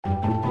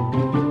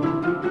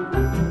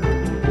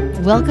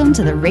Welcome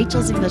to the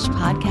Rachel's English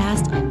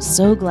Podcast. I'm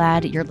so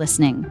glad you're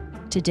listening.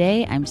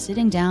 Today, I'm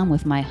sitting down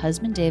with my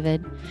husband,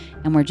 David,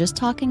 and we're just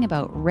talking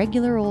about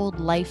regular old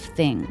life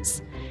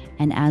things.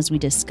 And as we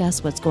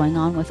discuss what's going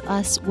on with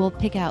us, we'll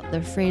pick out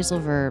the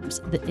phrasal verbs,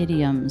 the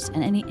idioms,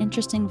 and any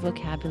interesting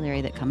vocabulary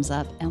that comes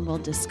up, and we'll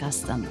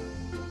discuss them.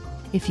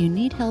 If you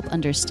need help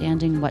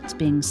understanding what's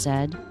being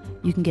said,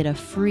 you can get a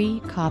free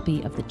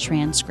copy of the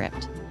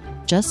transcript.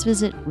 Just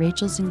visit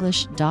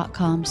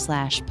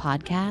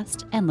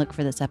rachelsenglish.com/podcast and look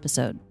for this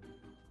episode.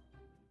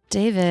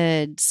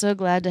 David, so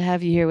glad to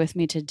have you here with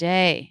me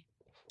today.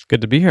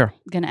 Good to be here.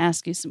 Going to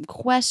ask you some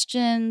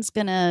questions,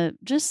 going to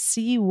just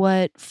see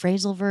what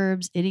phrasal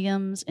verbs,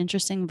 idioms,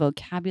 interesting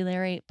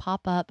vocabulary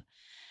pop up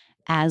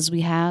as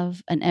we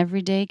have an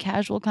everyday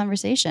casual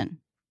conversation.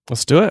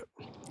 Let's do it.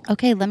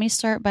 Okay, let me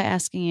start by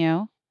asking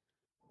you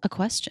a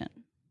question.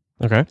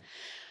 Okay.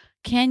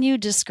 Can you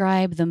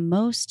describe the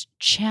most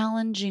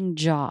challenging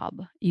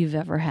job you've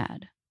ever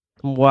had?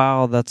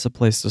 Wow, that's a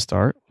place to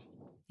start.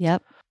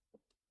 Yep.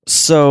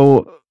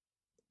 So,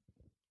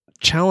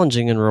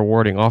 challenging and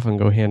rewarding often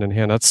go hand in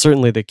hand. That's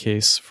certainly the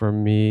case for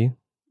me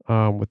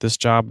with this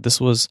job.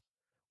 This was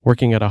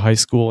working at a high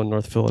school in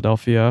North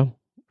Philadelphia,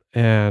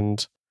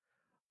 and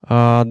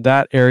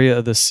that area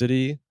of the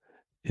city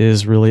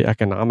is really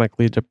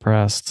economically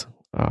depressed.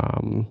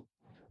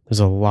 There's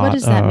a lot. What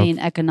does that mean,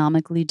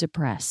 economically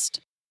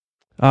depressed?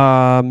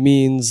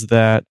 Means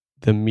that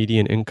the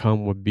median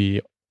income would be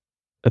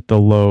at the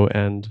low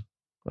end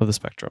of the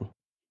spectrum.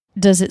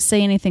 Does it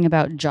say anything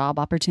about job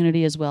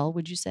opportunity as well,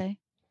 would you say?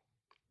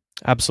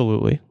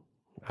 Absolutely.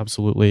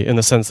 Absolutely. In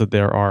the sense that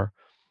there are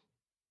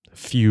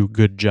few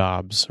good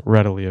jobs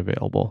readily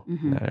available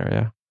in that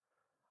area.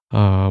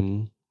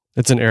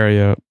 It's an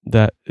area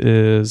that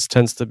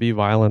tends to be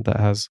violent, that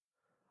has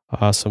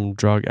some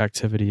drug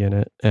activity in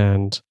it.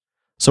 And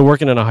so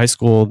working in a high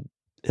school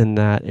in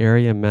that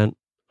area meant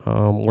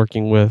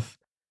working with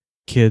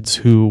kids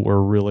who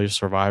were really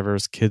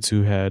survivors, kids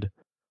who had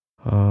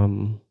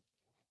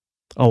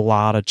a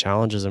lot of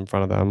challenges in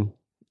front of them.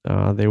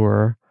 They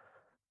were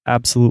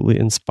absolutely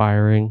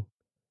inspiring.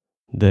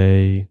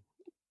 They,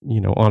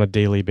 on a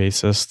daily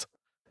basis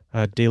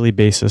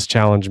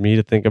challenged me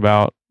to think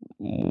about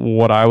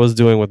what I was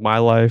doing with my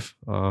life.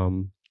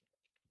 And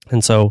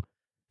so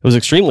it was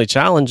extremely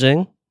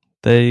challenging.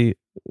 It's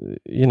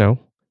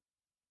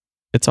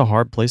a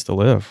hard place to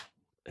live.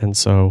 And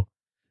so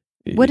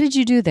what did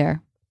you do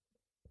there?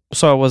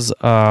 So I was,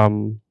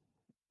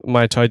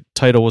 my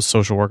title was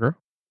social worker.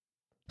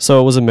 So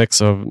it was a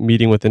mix of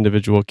meeting with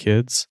individual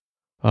kids,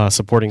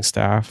 supporting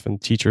staff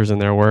and teachers in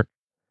their work.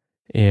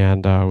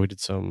 And we did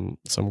some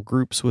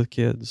groups with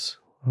kids.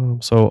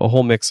 So a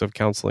whole mix of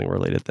counseling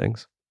related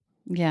things.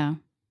 Yeah.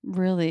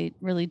 Really,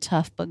 really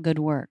tough, but good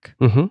work.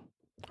 Mm-hmm.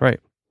 Right.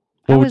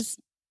 I was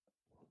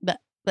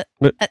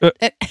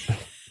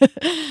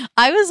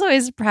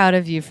always proud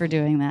of you for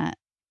doing that.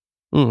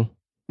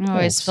 I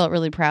always felt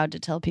really proud to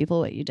tell people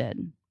what you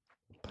did.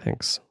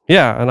 Thanks.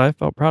 Yeah, and I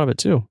felt proud of it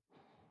too.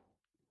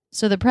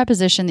 So the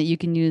preposition that you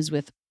can use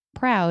with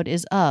proud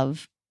is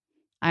of.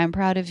 I'm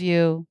proud of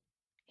you.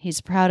 He's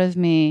proud of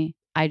me.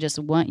 I just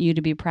want you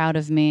to be proud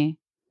of me.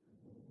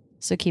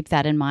 So keep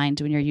that in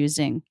mind when you're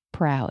using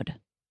proud.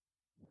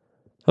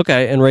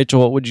 Okay, and Rachel,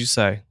 what would you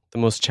say? The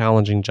most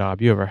challenging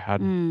job you ever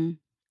had?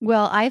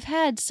 Well, I've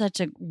had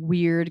such a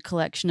weird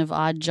collection of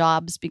odd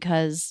jobs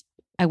because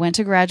I went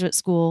to graduate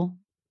school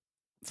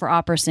for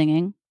opera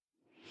singing,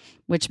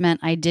 which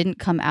meant I didn't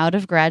come out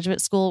of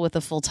graduate school with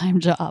a full-time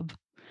job.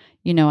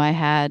 I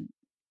had,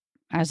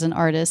 as an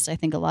artist, I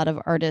think a lot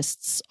of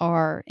artists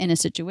are in a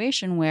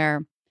situation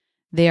where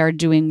they are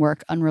doing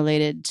work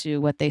unrelated to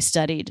what they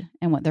studied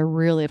and what they're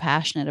really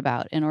passionate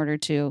about in order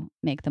to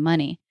make the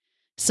money.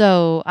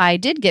 So I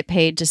did get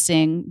paid to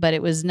sing, but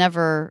it was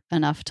never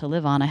enough to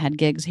live on. I had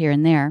gigs here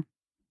and there,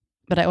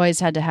 but I always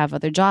had to have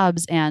other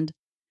jobs, and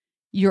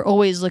you're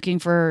always looking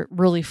for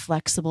really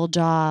flexible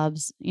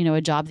jobs, a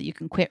job that you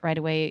can quit right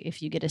away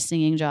if you get a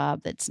singing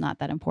job that's not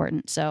that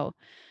important. So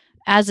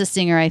as a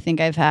singer, I think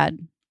I've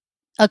had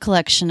a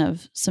collection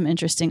of some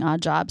interesting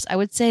odd jobs. I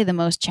would say the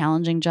most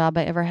challenging job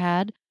I ever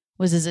had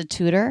was as a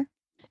tutor.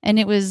 And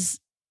it was,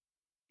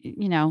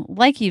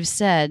 like you've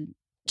said,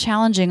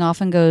 challenging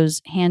often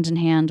goes hand in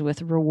hand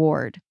with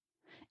reward.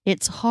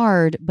 It's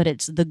hard, but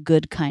it's the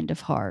good kind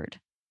of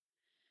hard.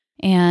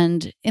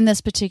 And in this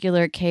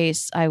particular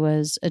case, I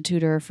was a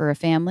tutor for a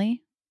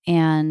family,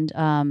 and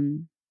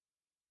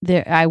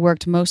I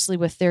worked mostly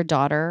with their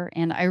daughter,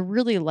 and I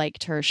really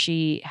liked her.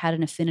 She had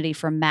an affinity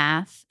for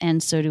math,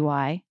 and so do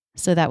I.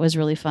 So that was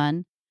really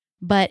fun.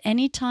 But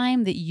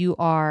anytime that you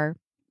are,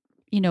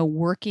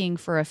 working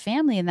for a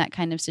family in that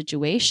kind of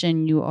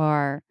situation, you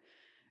are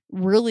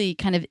really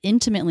kind of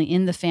intimately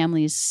in the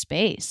family's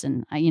space.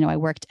 And, I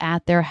worked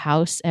at their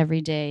house every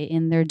day,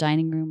 in their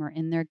dining room or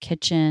in their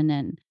kitchen,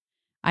 and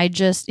I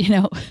just,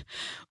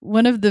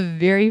 one of the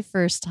very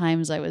first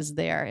times I was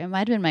there, it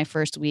might have been my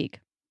first week,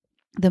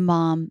 the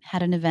mom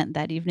had an event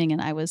that evening and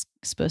I was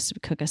supposed to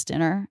cook us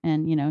dinner,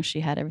 and,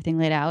 she had everything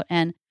laid out.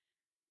 And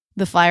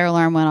the fire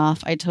alarm went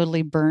off. I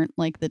totally burnt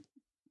like the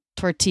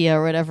tortilla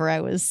or whatever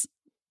I was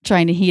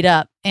trying to heat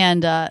up.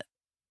 And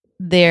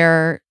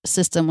their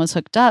system was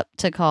hooked up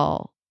to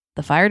call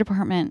the fire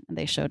department.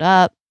 They showed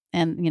up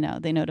and,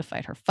 they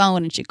notified her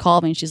phone and she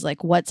called me and she's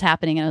like, "What's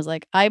happening?" And I was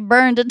like, "I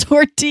burned a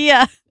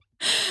tortilla."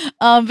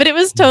 But it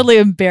was totally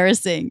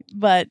embarrassing.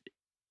 But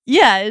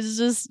yeah, it's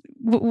just,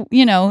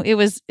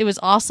 it was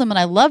awesome and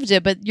I loved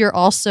it. But you're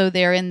also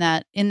there in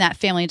that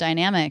family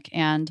dynamic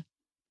and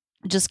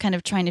just kind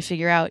of trying to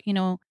figure out,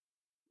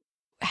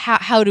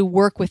 how to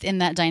work within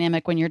that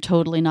dynamic when you're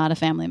totally not a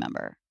family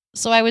member.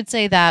 So I would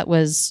say that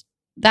was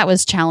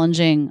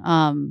challenging.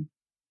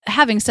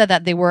 Having said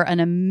that, they were an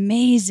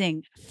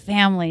amazing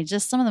family,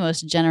 just some of the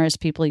most generous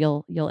people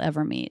you'll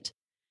ever meet.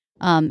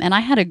 And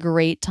I had a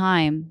great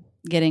time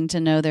getting to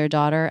know their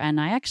daughter, and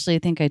I actually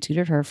think I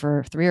tutored her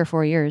for 3 or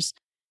 4 years.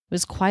 It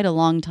was quite a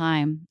long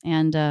time,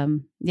 and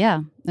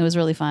it was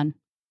really fun.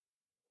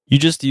 You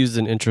just used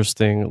an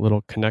interesting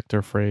little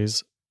connector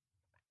phrase,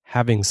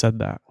 having said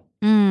that.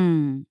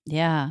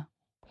 Yeah.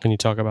 Can you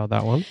talk about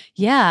that one?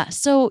 Yeah.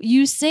 So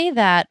you say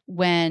that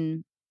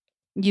when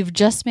you've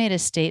just made a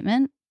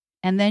statement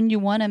and then you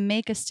want to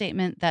make a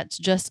statement that's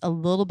just a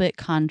little bit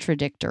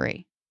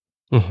contradictory.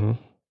 Mm-hmm.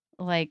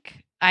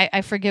 Like,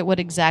 I forget what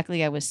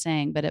exactly I was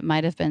saying, but it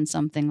might have been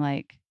something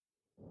like,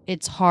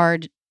 it's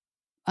hard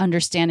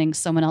understanding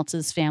someone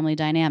else's family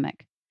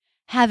dynamic.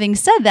 Having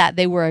said that,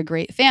 they were a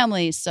great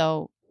family.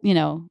 So,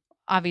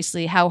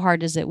 obviously, how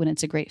hard is it when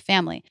it's a great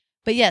family?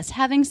 But yes,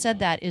 having said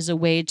that is a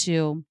way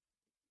to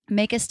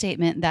make a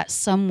statement that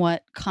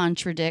somewhat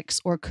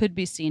contradicts or could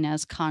be seen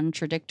as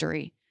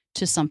contradictory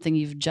to something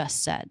you've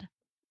just said.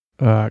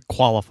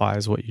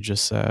 Qualifies what you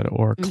just said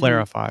or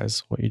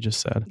clarifies what you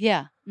just said.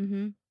 Yeah.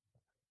 Mm-hmm.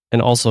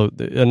 And also,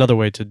 another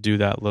way to do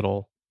that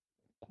little,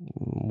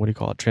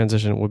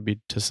 transition would be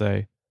to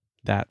say,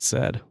 "that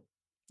said."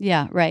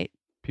 Yeah, right.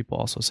 People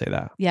also say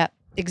that. Yeah,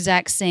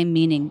 exact same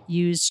meaning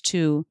used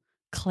to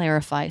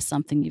clarify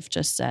something you've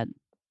just said.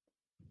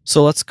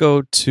 So let's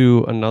go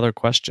to another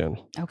question.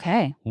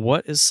 Okay.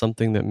 What is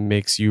something that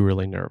makes you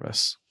really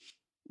nervous?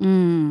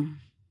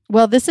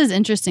 Well, this is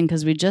interesting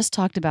because we just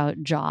talked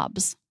about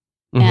jobs.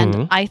 Mm-hmm.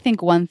 And I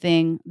think one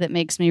thing that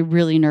makes me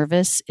really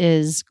nervous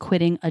is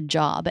quitting a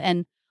job.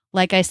 And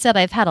like I said,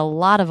 I've had a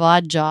lot of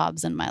odd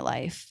jobs in my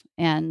life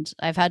and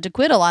I've had to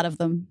quit a lot of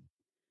them.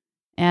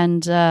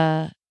 And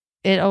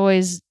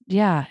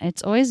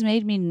it's always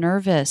made me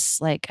nervous.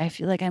 Like I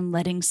feel like I'm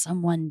letting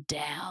someone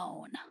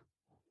down,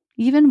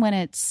 even when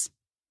it's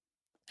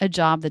a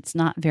job that's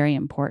not very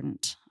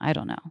important. I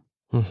don't know.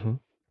 Mm-hmm.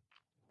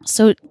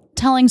 So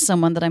telling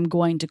someone that I'm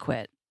going to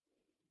quit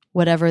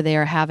whatever they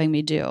are having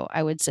me do,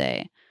 I would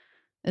say,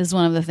 is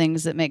one of the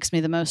things that makes me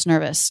the most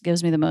nervous,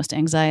 gives me the most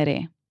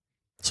anxiety.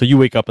 So you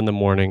wake up in the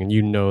morning and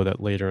you know that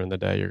later in the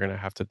day you're going to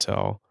have to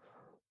tell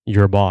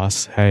your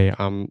boss, "Hey,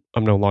 I'm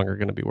no longer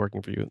going to be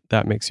working for you."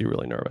 That makes you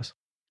really nervous.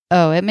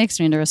 Oh, it makes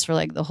me nervous for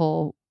like the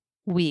whole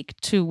week,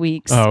 2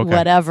 weeks, Oh, okay.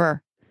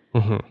 whatever.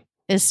 Mm-hmm.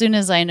 As soon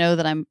as I know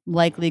that I'm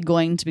likely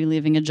going to be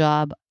leaving a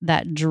job,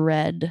 that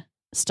dread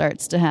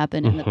starts to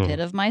happen in the pit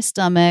of my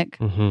stomach.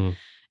 Mm-hmm.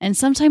 And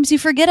sometimes you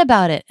forget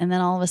about it. And then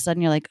all of a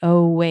sudden you're like,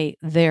 oh, wait,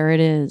 there it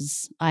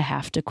is. I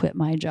have to quit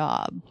my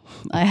job.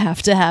 I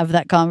have to have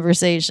that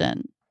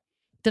conversation.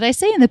 Did I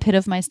say in the pit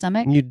of my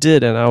stomach? You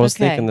did. And I was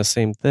thinking the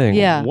same thing.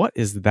 Yeah. What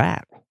is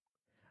that?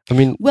 I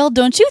mean, well,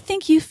 don't you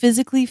think you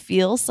physically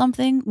feel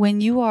something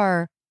when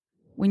you're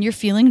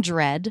feeling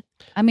dread?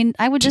 I mean,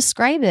 I would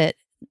describe it.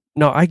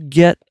 No, I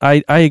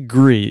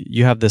agree.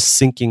 You have this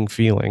sinking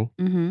feeling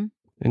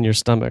in your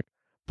stomach.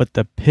 But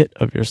the pit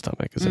of your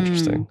stomach is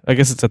interesting. I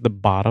guess it's at the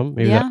bottom.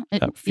 Maybe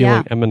that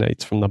feeling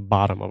emanates from the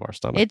bottom of our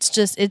stomach.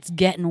 It's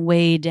getting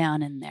way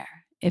down in there.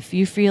 If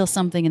you feel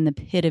something in the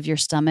pit of your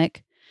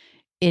stomach,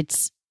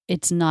 it's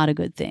not a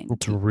good thing.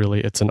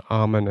 It's an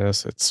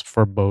ominous, it's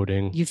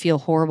foreboding. You feel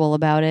horrible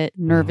about it,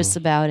 nervous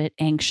about it,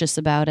 anxious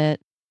about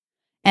it.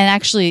 And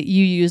actually,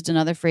 you used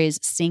another phrase,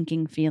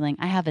 sinking feeling.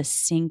 I have a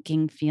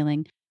sinking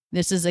feeling.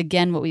 This is,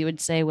 again, what we would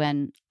say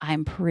when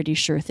I'm pretty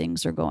sure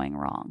things are going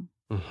wrong.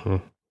 Mm-hmm.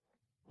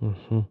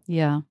 Mm-hmm.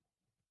 Yeah.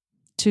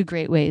 2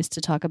 great ways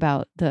to talk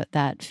about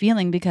that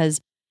feeling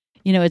because,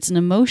 it's an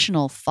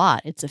emotional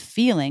thought. It's a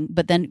feeling,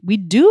 but then we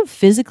do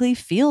physically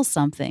feel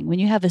something. When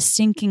you have a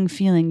sinking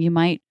feeling, you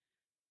might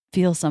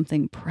feel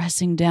something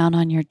pressing down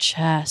on your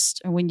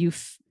chest, or when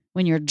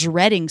you're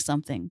dreading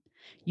something,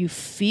 you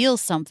feel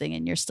something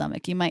in your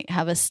stomach. You might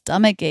have a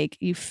stomach ache.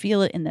 You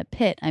feel it in the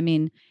pit. I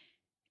mean,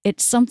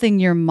 it's something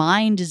your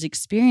mind is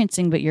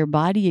experiencing, but your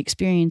body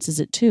experiences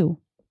it too.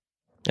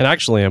 And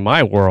actually, in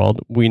my world,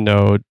 we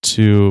know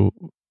to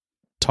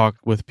talk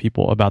with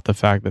people about the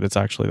fact that it's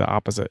actually the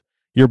opposite.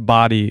 Your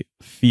body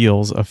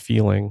feels a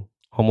feeling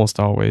almost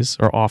always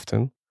or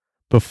often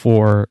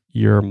before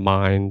your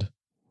mind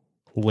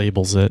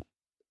labels it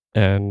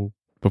and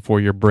before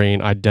your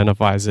brain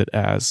identifies it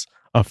as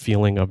a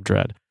feeling of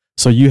dread.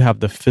 So you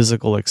have the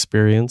physical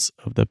experience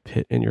of the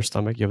pit in your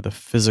stomach. You have the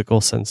physical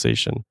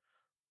sensation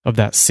of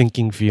that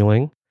sinking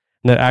feeling.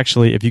 And that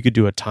actually, if you could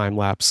do a time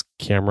lapse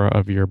camera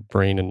of your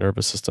brain and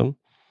nervous system,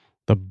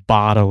 the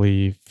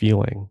bodily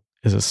feeling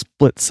is a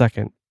split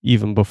second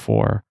even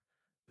before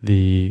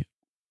the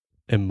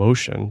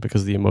emotion,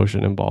 because the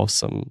emotion involves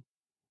some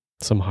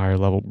higher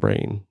level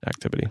brain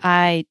activity.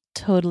 I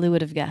totally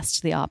would have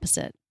guessed the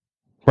opposite.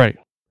 Right.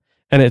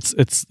 And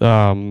it's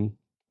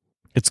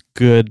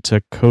good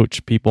to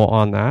coach people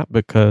on that,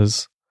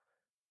 because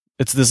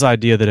it's this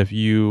idea that if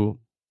you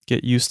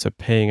get used to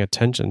paying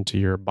attention to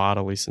your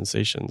bodily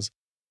sensations,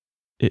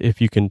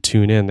 if you can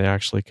tune in, they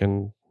actually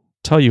can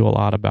tell you a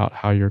lot about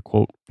how you're,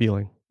 quote,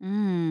 feeling.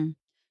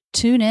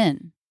 Tune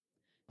in.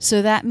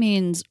 So that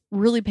means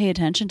really pay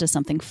attention to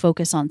something,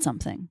 focus on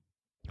something.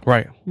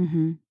 Right.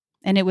 Mm-hmm.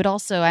 And it would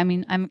also, I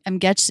mean, I'm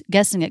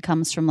guessing it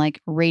comes from like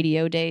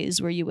radio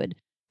days where you would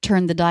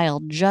turn the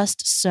dial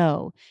just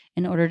so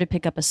in order to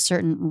pick up a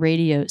certain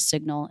radio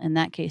signal. In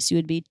that case, you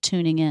would be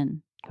tuning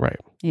in. Right.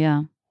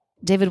 Yeah.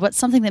 David, what's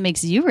something that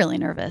makes you really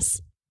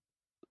nervous?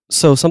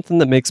 So something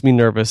that makes me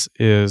nervous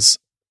is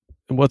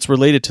what's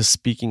related to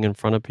speaking in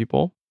front of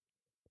people,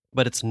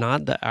 but it's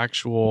not the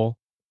actual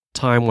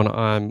time when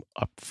I'm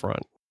up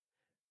front.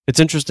 It's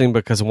interesting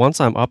because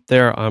once I'm up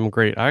there, I'm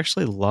great. I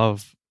actually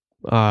love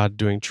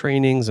doing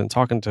trainings and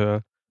talking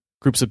to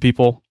groups of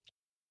people.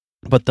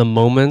 But the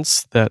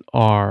moments that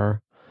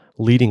are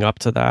leading up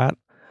to that,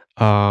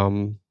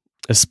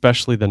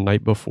 especially the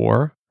night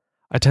before,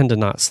 I tend to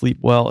not sleep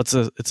well. It's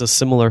a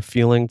similar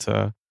feeling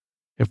to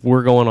if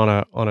we're going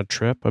on a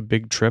trip, a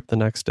big trip the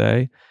next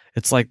day.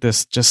 It's like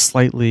this just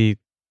slightly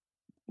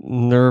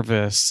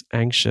nervous,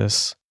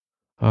 anxious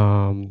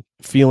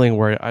feeling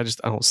where I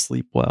don't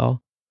sleep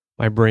well.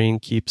 My brain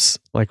keeps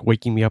like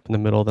waking me up in the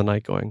middle of the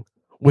night going,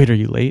 wait, are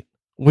you late?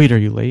 Wait, are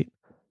you late?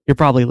 You're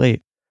probably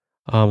late.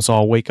 So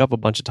I'll wake up a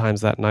bunch of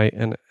times that night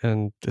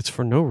and it's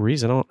for no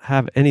reason. I don't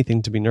have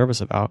anything to be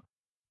nervous about,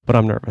 but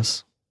I'm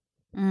nervous.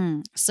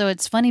 So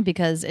it's funny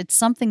because it's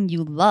something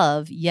you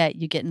love, yet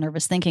you get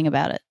nervous thinking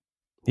about it.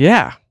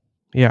 Yeah.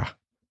 Yeah.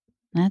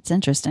 That's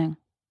interesting.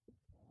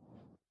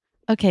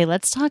 Okay,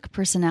 let's talk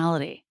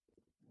personality.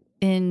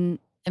 In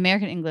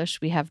American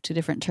English, we have two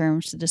different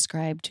terms to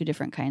describe two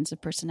different kinds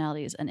of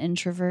personalities, an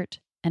introvert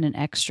and an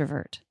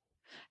extrovert.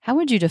 How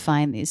would you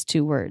define these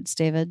two words,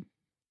 David?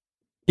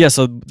 Yeah,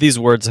 so these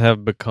words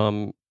have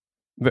become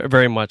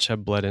very much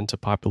have bled into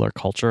popular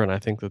culture, and I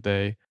think that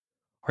they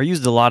are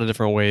used a lot of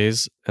different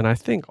ways, and I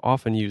think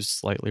often used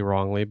slightly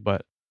wrongly,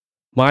 but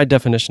my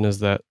definition is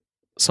that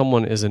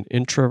someone is an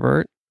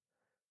introvert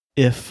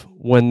if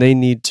when they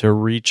need to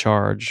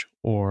recharge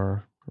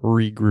or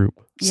regroup,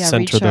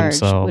 center recharge.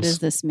 Themselves. What does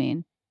this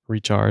mean?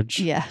 Recharge?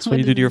 Yeah. That's what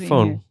you do to your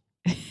phone.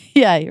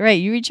 Yeah, right.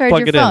 You recharge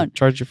Plug your phone.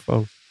 Charge your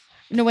phone.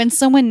 You know, when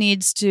someone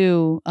needs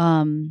to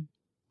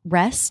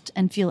rest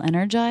and feel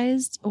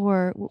energized,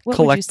 or what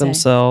collect would you say?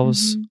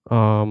 Themselves,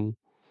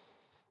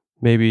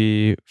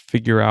 maybe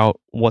figure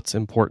out what's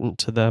important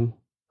to them.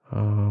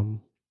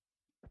 An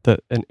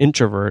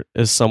introvert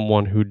is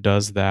someone who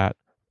does that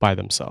by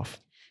themselves.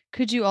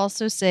 Could you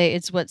also say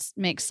it's what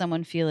makes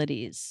someone feel at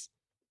ease?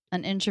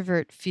 An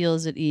introvert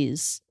feels at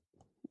ease.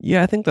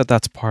 Yeah, I think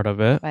that's part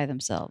of it. By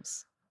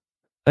themselves.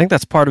 I think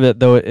that's part of it,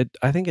 though.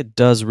 I think it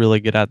does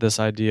really get at this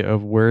idea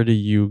of where do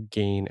you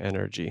gain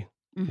energy?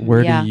 Mm-hmm.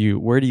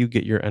 Where do you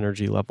get your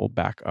energy level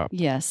back up?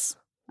 Yes,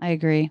 I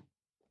agree.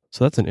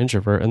 So that's an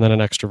introvert, and then an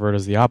extrovert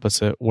is the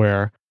opposite,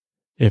 where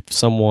if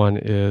someone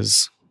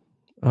is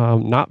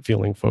not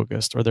feeling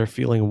focused or they're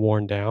feeling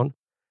worn down,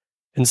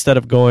 instead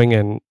of going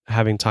and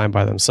having time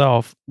by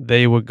themselves,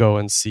 they would go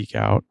and seek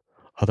out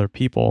other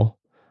people,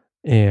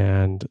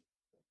 and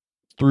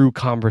through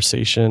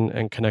conversation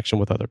and connection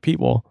with other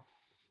people,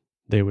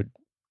 they would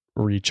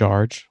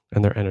recharge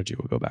and their energy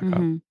would go back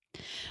up.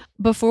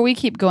 Before we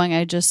keep going,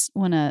 I just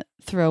want to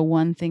throw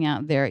one thing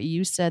out there.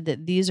 You said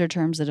that these are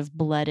terms that have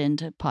bled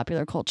into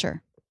popular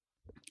culture.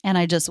 And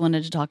I just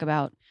wanted to talk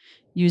about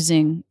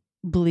using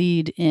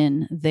bleed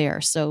in there.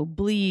 So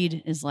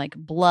bleed is like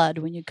blood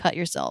when you cut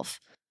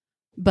yourself.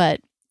 But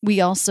we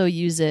also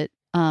use it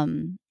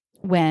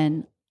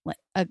when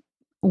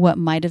what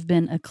might have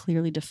been a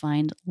clearly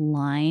defined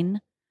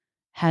line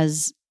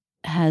has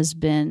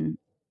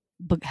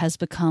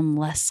become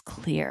less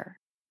clear.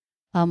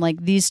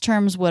 Like these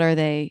terms, what are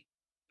they?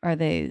 Are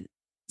they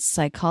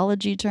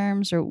psychology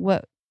terms or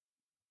what?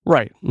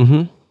 Right.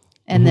 Mm-hmm.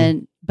 And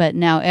then, but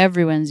now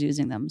everyone's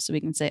using them. So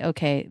we can say,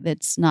 okay,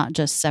 that's not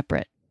just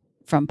separate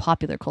from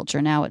popular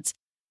culture. Now it's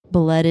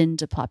bled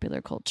into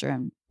popular culture,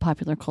 and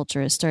popular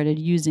culture has started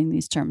using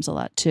these terms a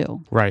lot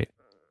too. Right.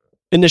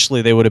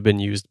 Initially, they would have been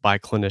used by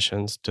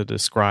clinicians to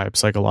describe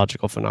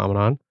psychological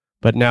phenomenon,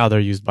 but now they're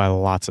used by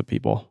lots of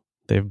people.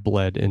 They've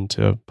bled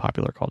into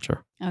popular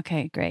culture.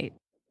 Okay, great.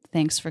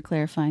 Thanks for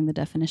clarifying the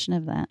definition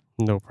of that.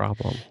 No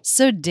problem.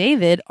 So,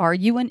 David, are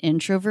you an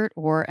introvert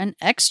or an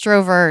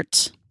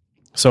extrovert?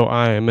 So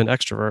I am an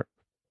extrovert.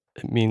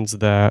 It means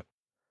that,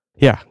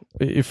 yeah,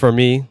 for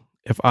me,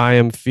 if I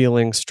am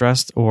feeling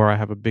stressed or I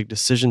have a big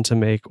decision to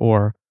make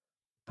or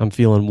I'm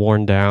feeling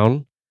worn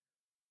down,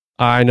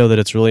 I know that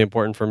it's really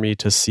important for me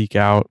to seek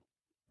out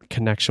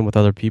connection with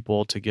other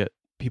people, to get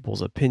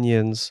people's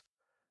opinions,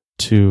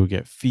 to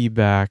get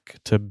feedback,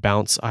 to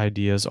bounce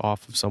ideas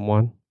off of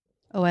someone.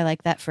 Oh, I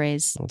like that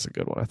phrase. That's a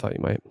good one. I thought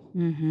you might.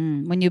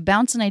 Mm-hmm. When you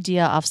bounce an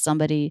idea off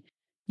somebody,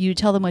 you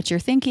tell them what you're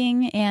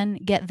thinking and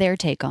get their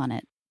take on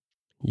it.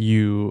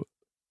 You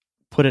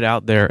put it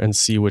out there and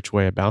see which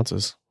way it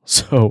bounces.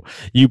 So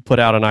you put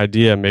out an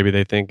idea, maybe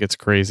they think it's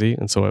crazy,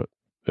 and so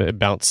it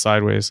bounced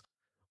sideways.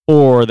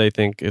 Or they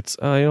think it's,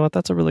 you know what,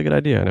 that's a really good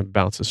idea, and it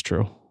bounces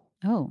true.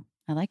 Oh,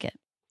 I like it.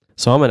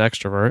 So I'm an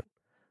extrovert.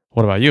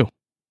 What about you?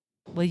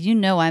 Well, you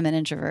know I'm an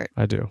introvert.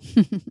 I do.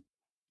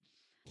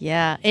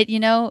 Yeah.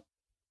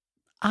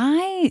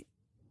 I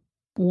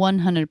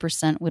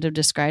 100% would have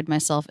described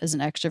myself as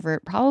an extrovert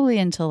probably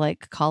until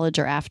like college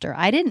or after.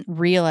 I didn't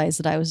realize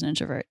that I was an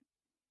introvert.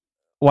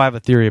 Well, I have a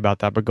theory about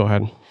that, but go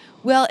ahead.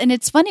 Well, and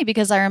it's funny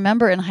because I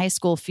remember in high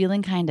school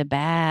feeling kind of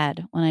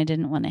bad when I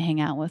didn't want to hang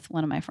out with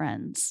one of my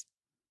friends.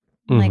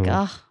 I'm like,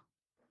 oh,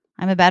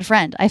 I'm a bad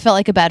friend. I felt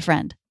like a bad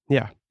friend.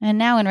 Yeah. And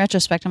now in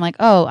retrospect, I'm like,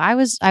 oh, I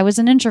was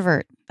an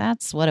introvert.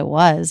 That's what it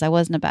was. I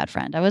wasn't a bad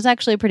friend. I was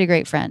actually a pretty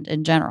great friend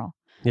in general.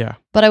 Yeah.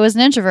 But I was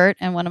an introvert,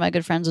 and one of my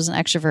good friends was an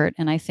extrovert.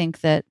 And I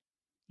think that,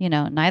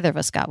 neither of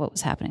us got what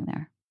was happening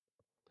there.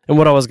 And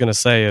what I was going to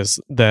say is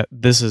that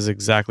this is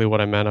exactly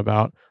what I meant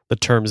about the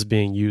terms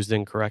being used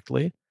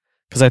incorrectly.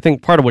 Because I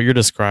think part of what you're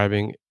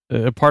describing,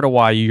 part of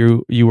why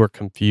you were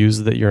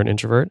confused that you're an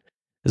introvert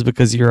is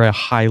because you're a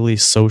highly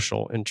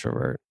social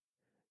introvert.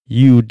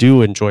 You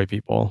do enjoy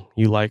people.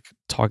 You like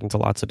talking to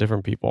lots of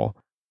different people,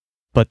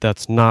 but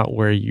that's not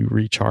where you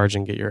recharge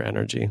and get your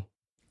energy.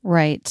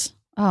 Right.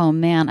 Oh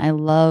man, I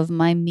love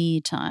my me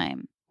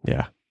time.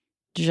 Yeah.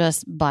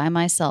 Just by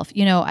myself.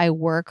 I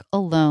work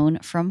alone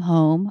from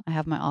home. I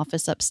have my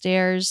office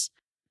upstairs.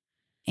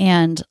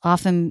 And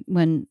often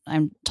when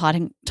I'm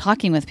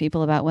talking with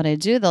people about what I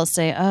do, they'll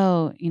say,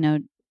 oh,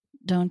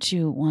 don't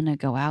you want to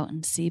go out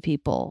and see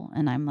people?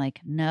 And I'm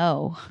like,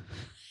 no,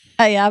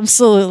 I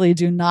absolutely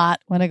do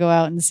not want to go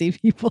out and see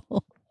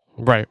people.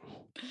 Right.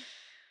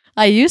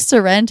 I used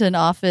to rent an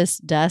office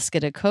desk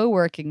at a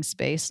co-working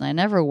space, and I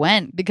never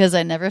went because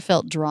I never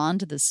felt drawn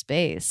to the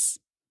space.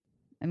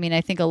 I mean,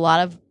 I think a lot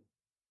of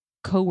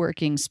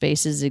co-working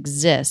spaces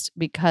exist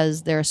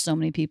because there are so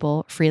many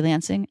people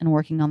freelancing and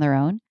working on their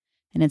own.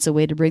 And it's a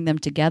way to bring them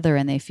together,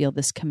 and they feel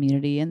this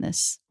community and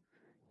this,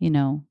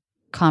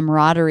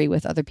 camaraderie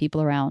with other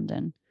people around.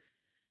 And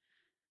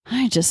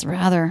I'd just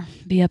rather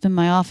be up in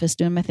my office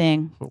doing my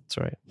thing. That's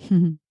right.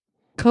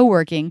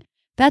 Co-working,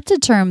 that's a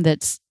term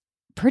that's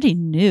pretty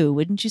new,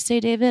 wouldn't you say,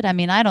 David? I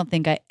mean, I don't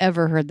think I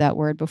ever heard that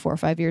word before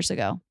 5 years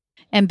ago.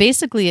 And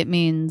basically it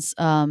means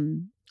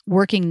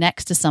working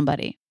next to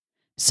somebody.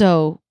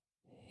 So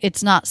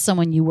it's not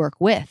someone you work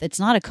with. It's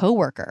not a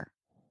coworker,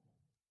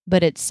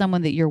 but it's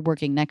someone that you're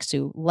working next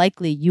to.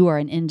 Likely you are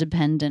an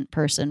independent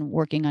person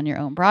working on your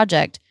own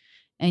project,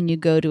 and you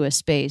go to a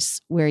space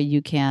where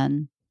you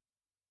can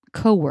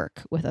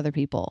co-work with other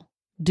people,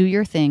 do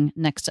your thing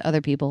next to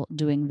other people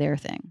doing their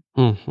thing.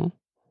 Mm-hmm.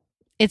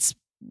 It's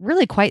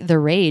really quite the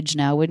rage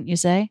now, wouldn't you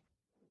say?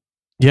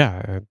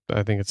 Yeah,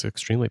 I think it's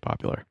extremely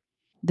popular.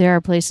 There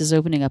are places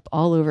opening up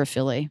all over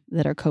Philly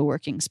that are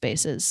co-working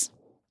spaces.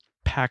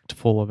 Packed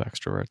full of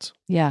extroverts.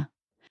 Yeah.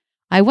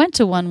 I went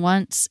to one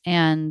once,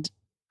 and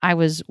I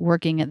was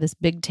working at this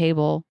big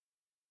table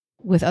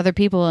with other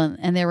people,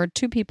 and there were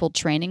two people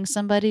training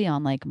somebody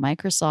on like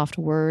Microsoft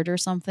Word or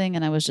something.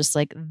 And I was just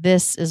like,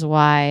 this is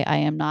why I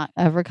am not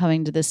ever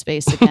coming to this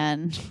space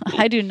again.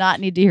 I do not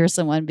need to hear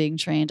someone being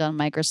trained on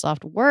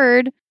Microsoft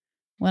Word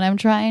when I'm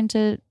trying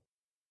to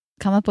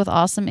come up with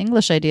awesome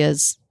English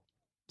ideas.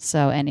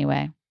 So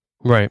anyway.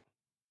 Right.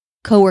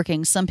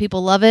 Co-working. Some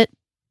people love it,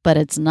 but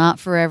it's not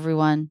for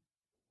everyone.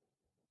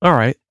 All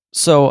right.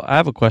 So I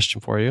have a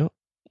question for you.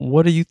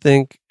 What do you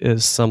think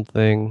is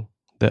something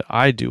that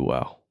I do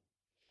well?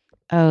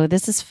 Oh,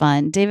 this is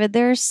fun. David,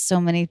 there are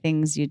so many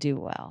things you do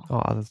well.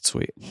 Oh, that's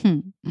sweet.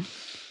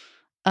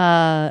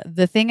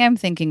 The thing I'm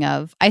thinking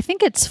of, I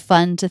think it's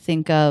fun to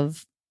think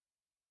of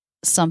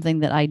something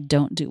that I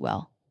don't do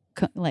well.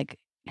 Like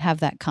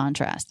have that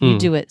contrast. You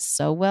do it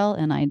so well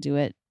and I do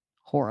it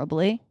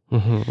horribly.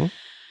 Mm-hmm.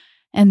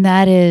 And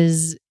that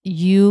is,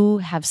 you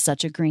have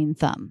such a green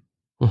thumb.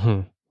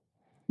 Mm-hmm.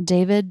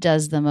 David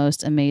does the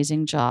most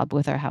amazing job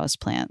with our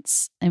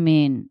houseplants. I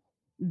mean,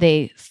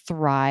 they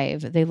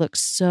thrive. They look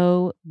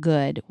so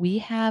good. We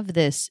have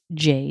this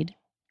jade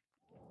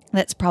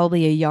that's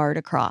probably a yard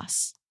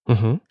across,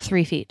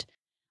 3 feet.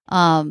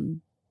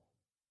 And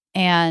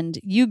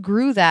you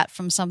grew that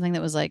from something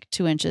that was like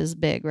 2 inches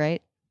big,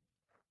 right?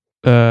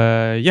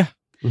 Yeah.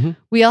 Mm-hmm.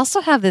 We also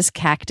have this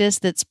cactus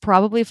that's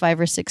probably 5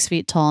 or 6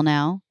 feet tall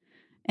now.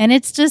 And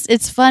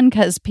it's fun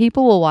because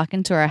people will walk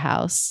into our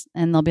house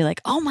and they'll be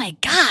like, oh my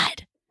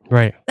God,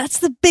 right, that's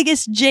the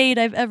biggest jade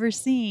I've ever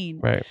seen.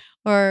 Right.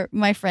 Or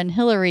my friend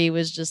Hillary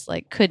was just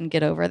like, couldn't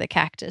get over the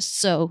cactus.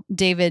 So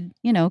David,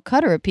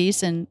 cut her a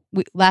piece. And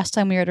last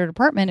time we were at her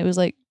apartment, it was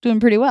like doing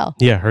pretty well.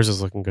 Yeah, hers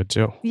is looking good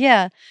too.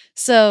 Yeah.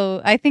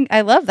 So I think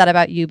I love that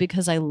about you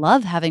because I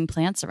love having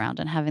plants around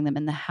and having them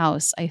in the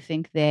house. I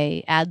think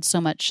they add so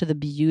much to the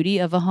beauty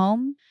of a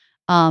home.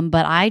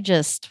 But I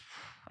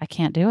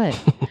can't do it.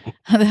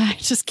 I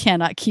just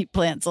cannot keep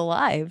plants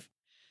alive.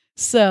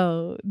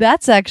 So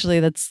that's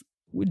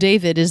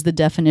David is the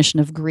definition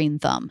of green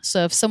thumb.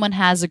 So if someone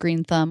has a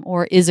green thumb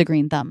or is a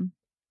green thumb,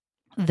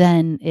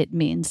 then it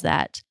means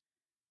that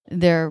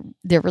they're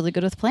really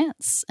good with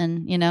plants.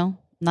 And,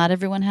 not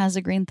everyone has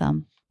a green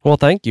thumb. Well,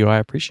 thank you. I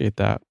appreciate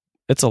that.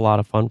 It's a lot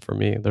of fun for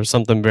me. There's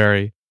something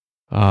very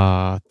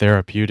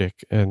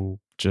therapeutic and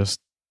just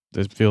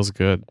it feels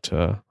good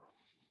to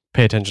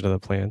pay attention to the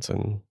plants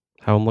and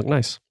have them look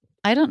nice.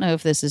 I don't know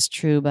if this is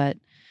true, but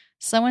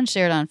someone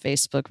shared on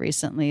Facebook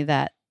recently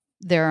that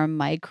there are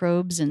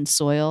microbes in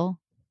soil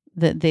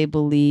that they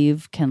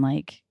believe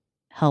can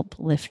help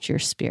lift your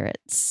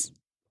spirits.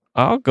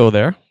 I'll go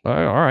there. All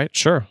right,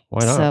 sure.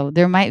 Why not? So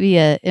there might be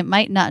it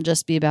might not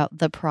just be about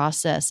the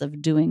process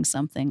of doing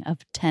something, of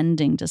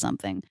tending to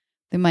something.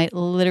 There might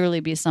literally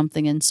be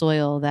something in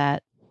soil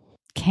that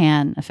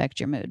can affect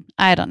your mood.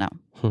 I don't know.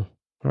 All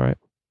right.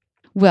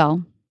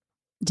 Well,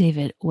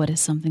 David, what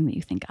is something that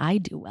you think I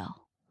do well?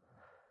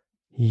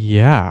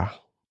 Yeah.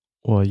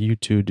 Well, you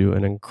two do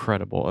an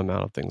incredible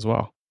amount of things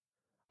well.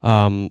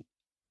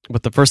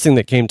 But the first thing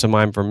that came to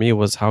mind for me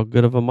was how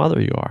good of a mother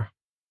you are.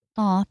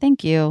 Aw,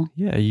 thank you.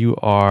 Yeah, you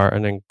are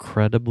an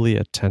incredibly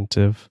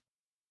attentive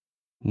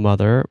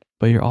mother,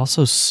 but you're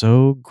also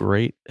so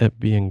great at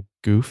being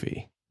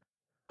goofy.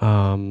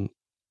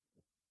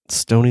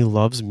 Stoney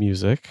loves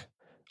music,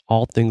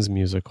 all things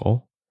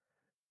musical,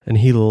 and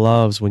he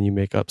loves when you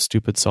make up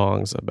stupid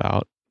songs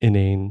about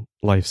inane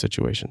life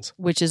situations.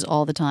 Which is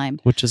all the time.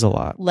 Which is a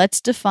lot.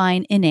 Let's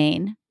define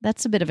inane.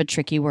 That's a bit of a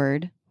tricky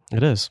word.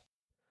 It is.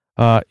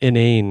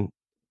 Inane,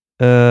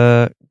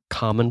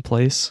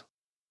 commonplace,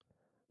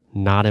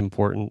 not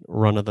important,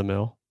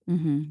 run-of-the-mill.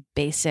 Mm-hmm.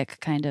 Basic,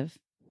 kind of.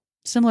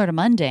 Similar to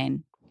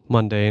mundane.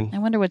 Mundane. I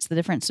wonder what's the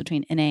difference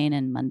between inane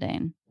and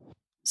mundane.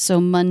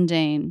 So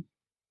mundane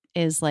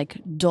is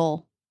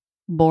dull,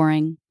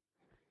 boring.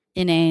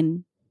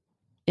 Inane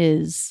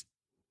is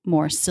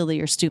more silly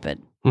or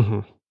stupid. Mm-hmm.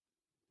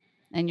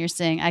 And you're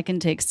saying, I can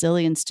take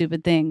silly and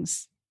stupid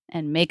things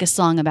and make a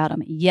song about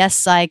them.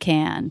 Yes, I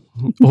can.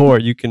 Or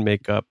you can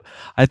make up,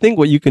 I think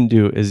what you can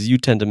do is you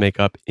tend to make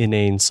up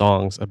inane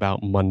songs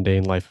about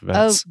mundane life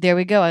events. Oh, there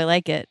we go. I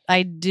like it.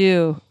 I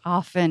do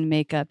often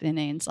make up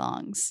inane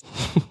songs.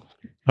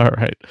 All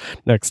right.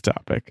 Next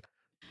topic.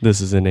 This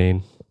is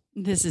inane.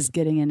 This is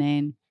getting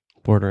inane.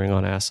 Bordering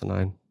on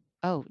asinine.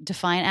 Oh,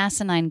 define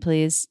asinine,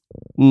 please.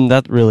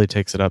 That really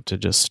takes it up to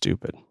just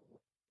stupid.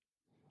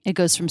 It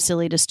goes from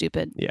silly to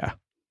stupid. Yeah.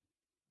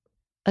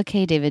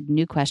 Okay, David,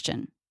 new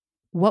question.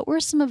 What were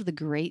some of the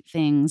great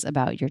things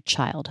about your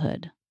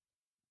childhood?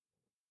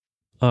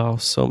 Oh,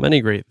 so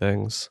many great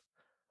things.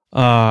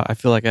 I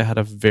feel like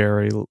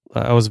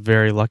I was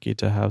very lucky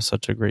to have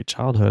such a great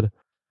childhood.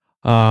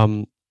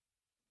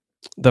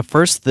 The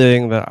first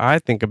thing that I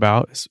think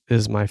about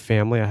is my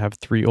family. I have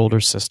 3 older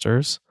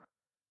sisters,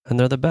 and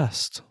they're the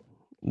best.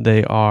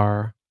 They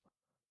are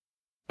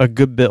a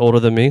good bit older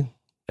than me,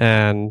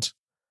 and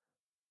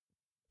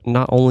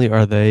not only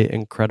are they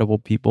incredible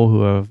people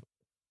who have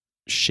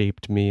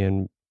shaped me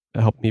and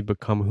helped me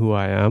become who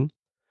I am,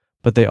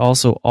 but they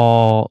also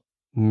all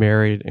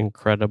married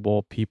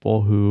incredible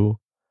people who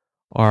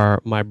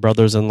are my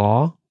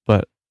brothers-in-law,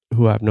 but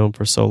who I've known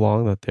for so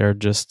long that they're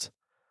just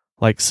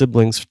like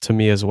siblings to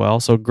me as well.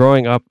 So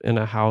growing up in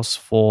a house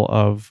full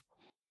of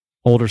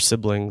older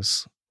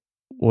siblings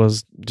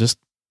was just,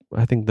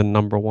 I think, the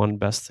number one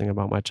best thing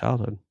about my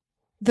childhood.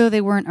 Though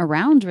they weren't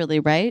around really,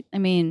 right? I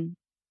mean,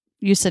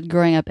 you said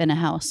growing up in a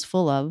house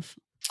full of.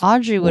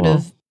 Audrey would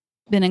have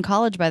been in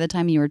college by the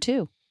time you were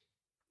 2.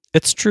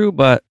 It's true,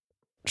 but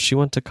she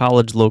went to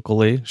college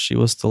locally. She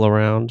was still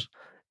around,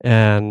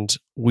 and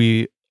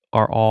we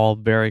are all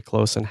very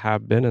close and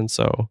have been. And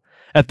so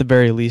at the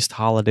very least,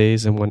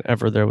 holidays and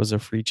whenever there was a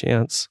free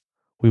chance,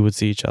 we would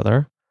see each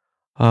other.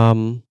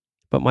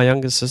 But my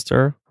youngest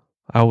sister,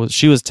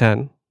 she was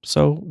 10.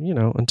 So,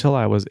 until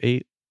I was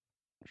 8,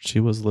 she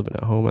was living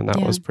at home, and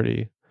that was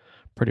pretty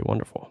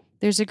wonderful.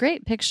 There's a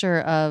great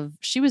picture of,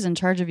 she was in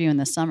charge of you in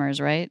the summers,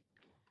 right?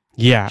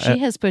 Yeah. She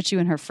has put you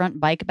in her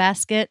front bike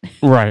basket.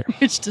 Right.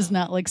 Which does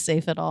not look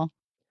safe at all.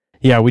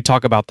 Yeah, we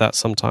talk about that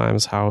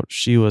sometimes, how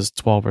she was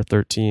 12 or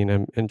 13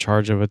 and in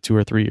charge of a 2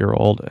 or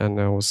 3-year-old, and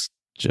that was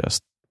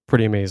just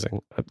pretty amazing.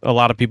 A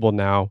lot of people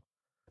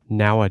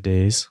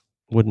nowadays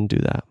wouldn't do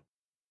that.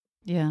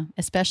 Yeah,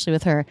 especially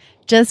with her.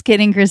 Just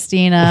kidding,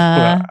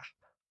 Christina.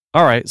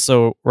 All right,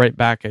 so right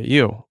back at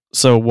you.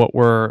 So what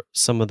were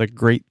some of the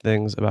great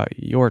things about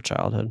your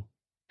childhood?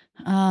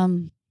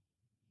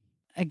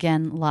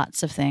 Again,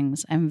 lots of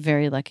things. I'm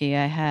very lucky.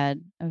 I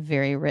had a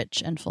very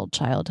rich and full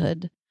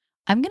childhood.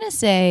 I'm going to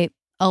say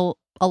a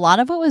lot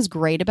of what was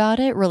great about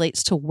it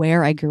relates to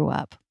where I grew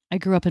up. I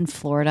grew up in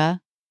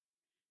Florida,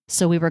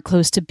 so we were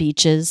close to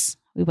beaches.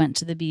 We went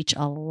to the beach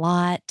a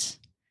lot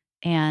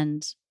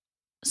and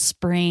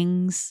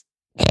springs.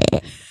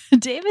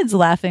 David's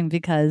laughing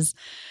because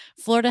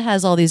Florida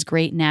has all these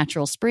great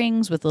natural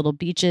springs with little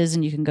beaches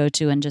and you can go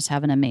to and just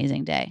have an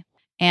amazing day.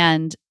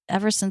 And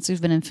ever since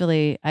we've been in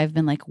Philly, I've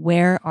been like,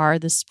 where are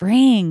the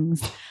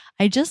springs?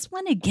 I just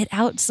want to get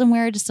out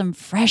somewhere to some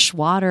fresh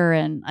water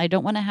and I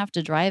don't want to have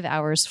to drive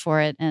hours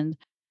for it. And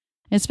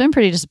it's been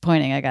pretty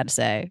disappointing, I got to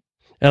say.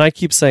 And I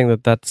keep saying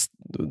that's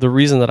the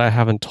reason that I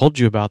haven't told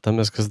you about them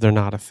is because they're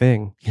not a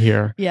thing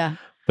here. Yeah.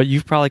 But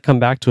you've probably come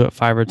back to it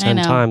 5 or 10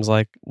 times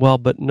like, well,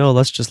 but no,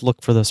 let's just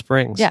look for the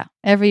springs. Yeah.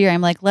 Every year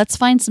I'm like, let's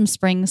find some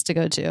springs to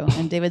go to.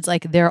 And David's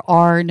like, there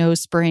are no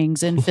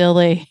springs in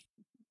Philly.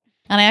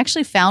 And I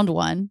actually found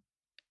one,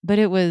 but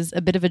it was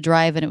a bit of a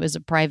drive and it was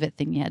a private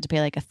thing. You had to pay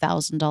like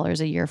 $1,000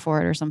 a year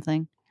for it or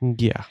something.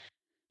 Yeah.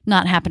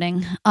 Not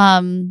happening.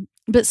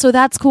 But so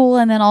that's cool.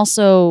 And then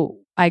also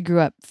I grew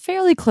up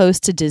fairly close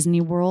to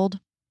Disney World,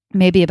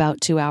 maybe about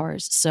 2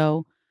 hours.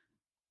 So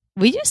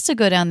we used to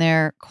go down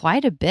there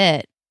quite a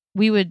bit.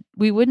 We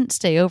wouldn't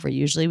stay over.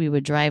 Usually we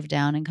would drive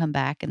down and come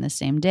back in the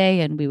same day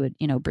and we would,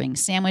 bring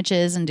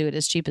sandwiches and do it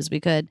as cheap as we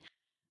could.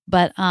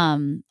 But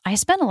I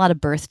spent a lot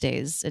of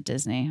birthdays at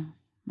Disney.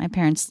 My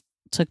parents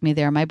took me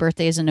there. My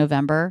birthday is in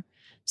November.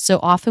 So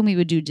often we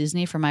would do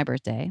Disney for my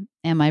birthday.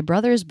 And my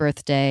brother's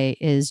birthday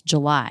is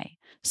July.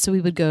 So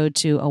we would go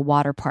to a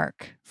water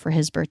park for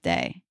his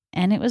birthday.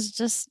 And it was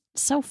just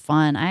so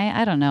fun.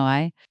 I don't know.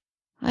 I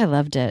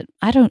loved it.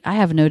 I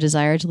have no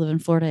desire to live in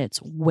Florida.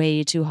 It's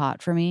way too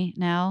hot for me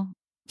now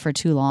for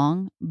too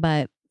long,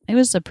 but it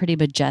was a pretty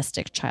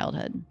majestic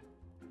childhood.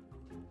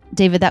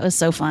 David, that was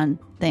so fun.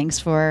 Thanks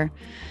for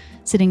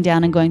sitting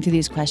down and going through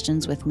these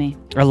questions with me.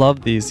 I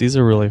love these. These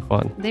are really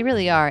fun. They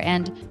really are.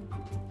 And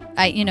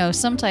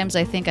sometimes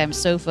I think I'm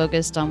so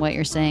focused on what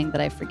you're saying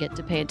that I forget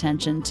to pay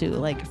attention to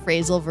like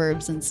phrasal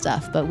verbs and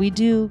stuff, but we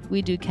do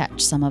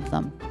catch some of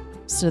them.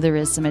 So there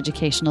is some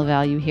educational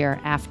value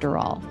here after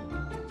all.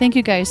 Thank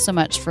you guys so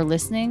much for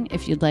listening.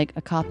 If you'd like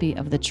a copy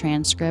of the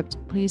transcript,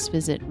 please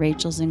visit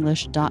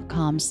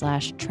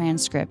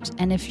rachelsenglish.com/transcript.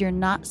 And if you're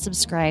not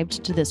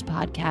subscribed to this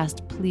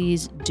podcast,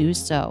 please do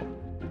so.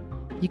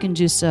 You can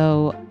do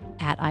so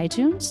at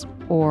iTunes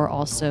or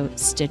also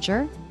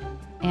Stitcher.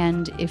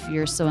 And if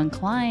you're so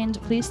inclined,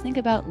 please think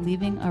about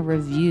leaving a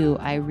review.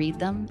 I read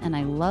them and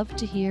I love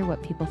to hear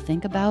what people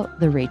think about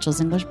the Rachel's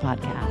English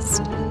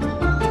podcast.